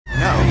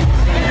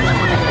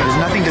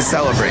to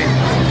celebrate.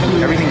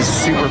 Everything's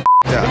super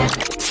f***ed up.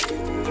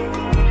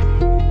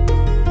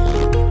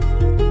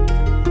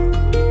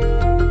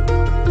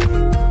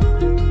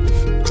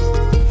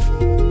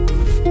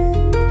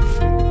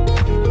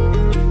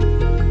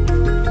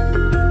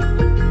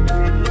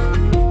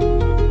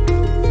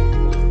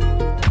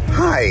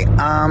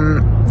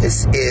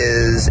 This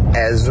is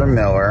Ezra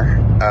Miller,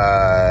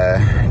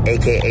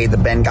 aka the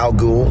Bengal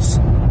Ghouls,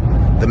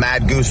 the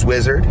Mad Goose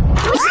Wizard. Hey,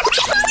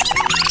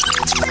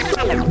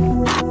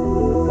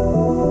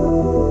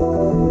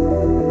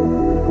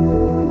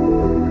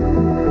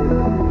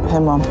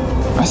 Mom,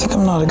 I think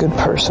I'm not a good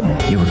person.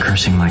 You were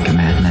cursing like a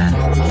madman,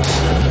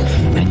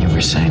 and you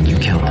were saying you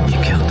killed him,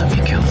 you killed him,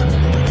 you killed him.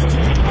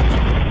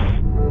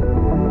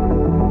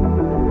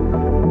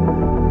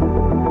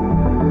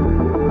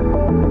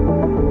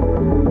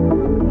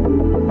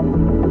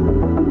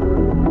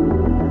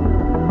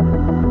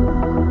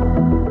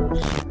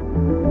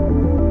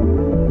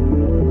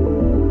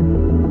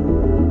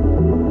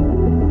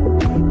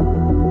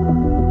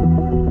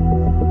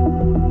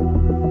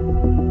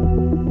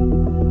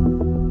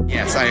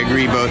 Yes, I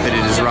agree both that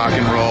it is rock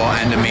and roll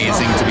and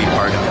amazing to be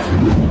part of.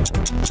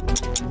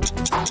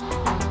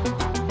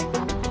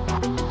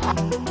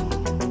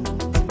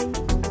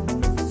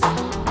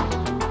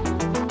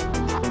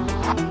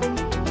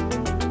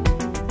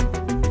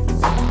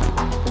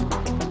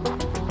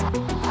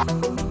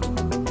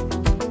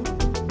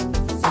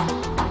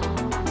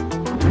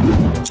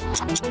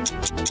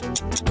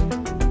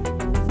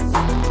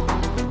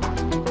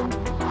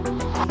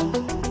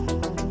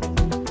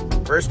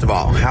 First of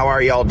all, how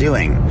are y'all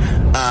doing?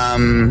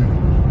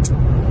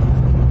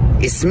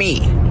 It's me.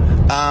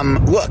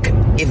 Look,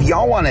 if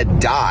y'all want to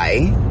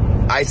die,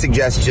 I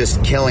suggest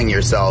just killing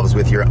yourselves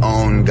with your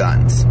own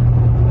guns.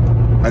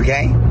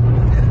 Okay?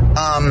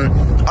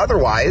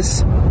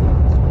 Otherwise,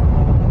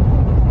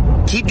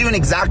 keep doing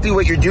exactly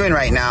what you're doing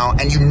right now,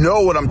 and you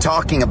know what I'm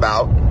talking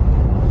about.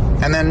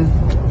 And then,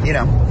 you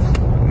know,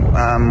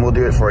 we'll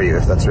do it for you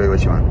if that's really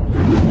what you want.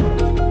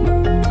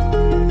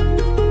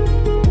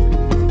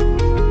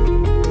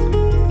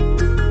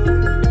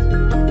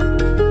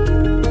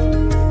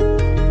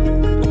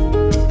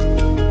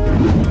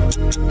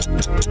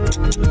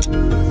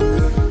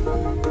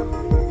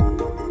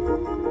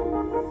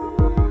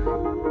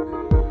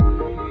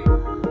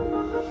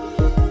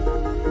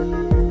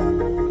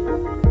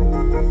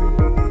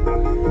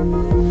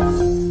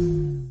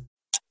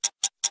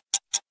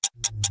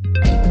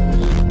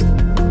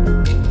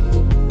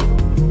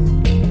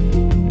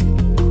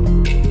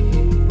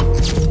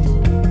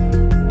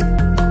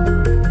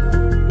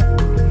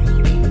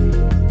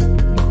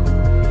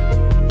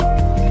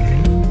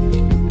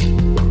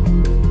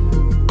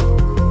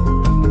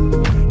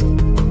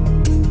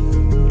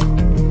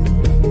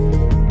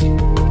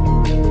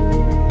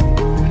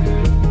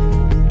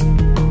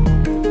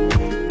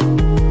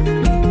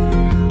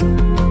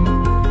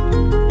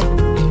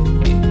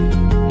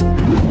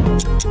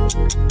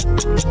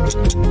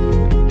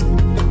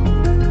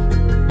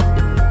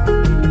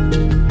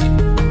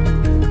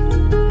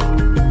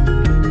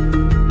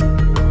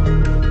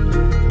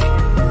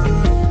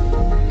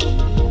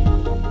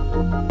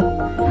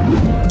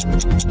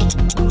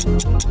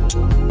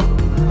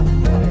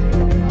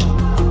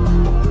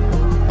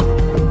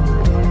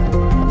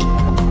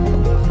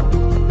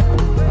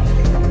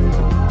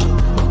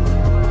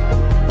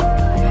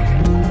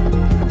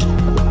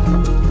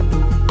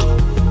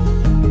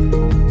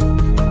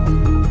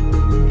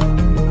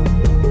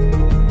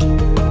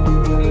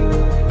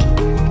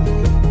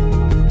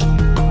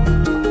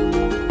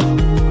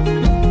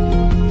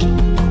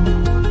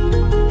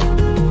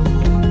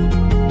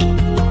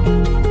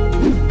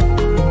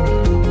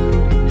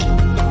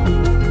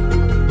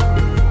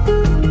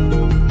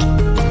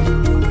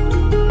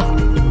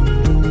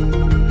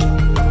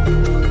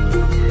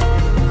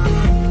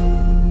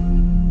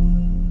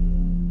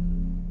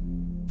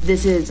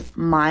 This is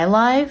my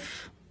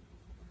life.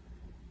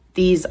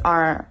 These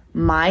are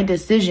my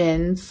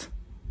decisions.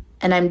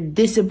 And I'm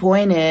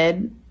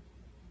disappointed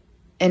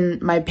in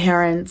my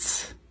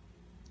parents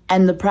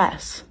and the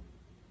press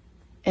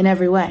in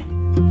every way.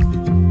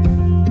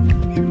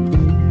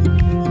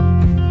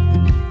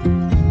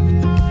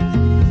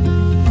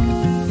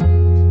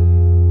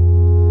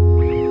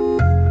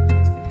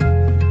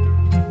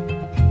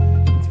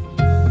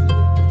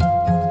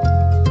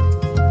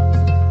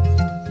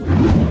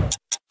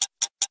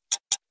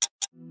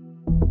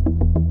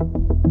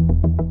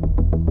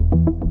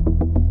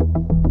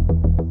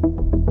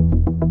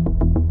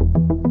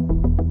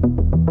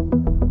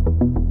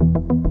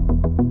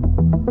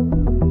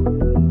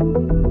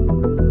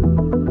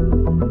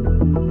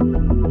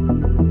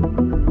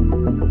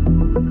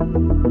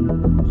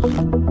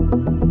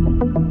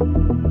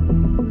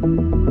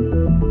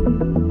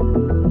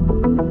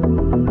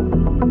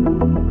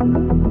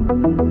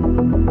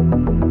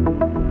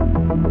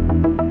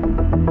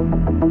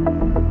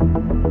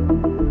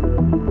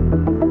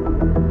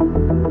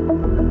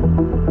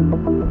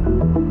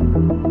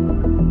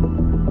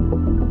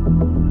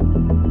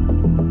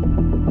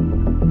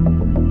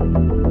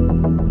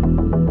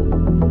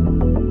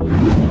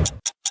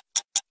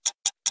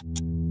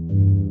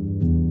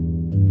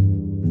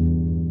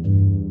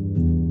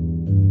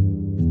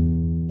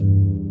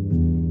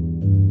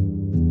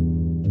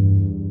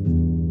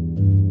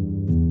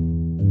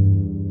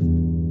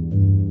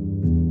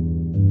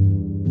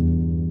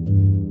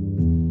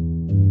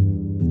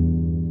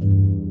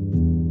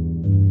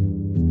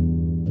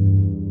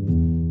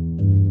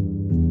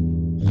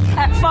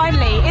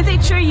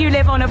 it true you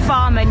live on a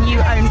farm and you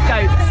own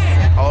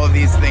goats? All of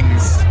these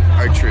things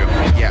are true,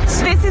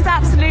 yes. This is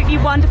absolutely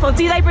wonderful.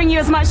 Do they bring you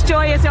as much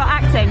joy as your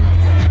acting?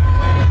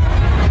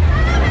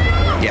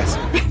 Yes.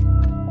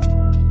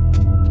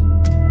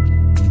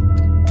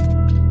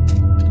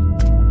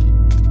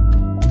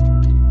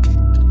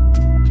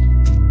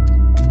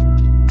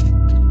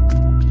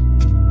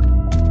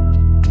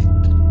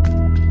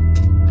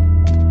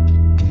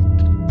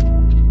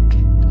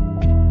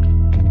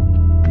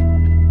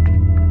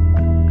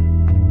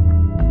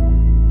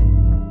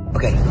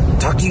 Okay,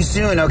 talk to you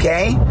soon,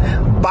 okay?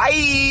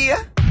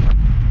 Bye!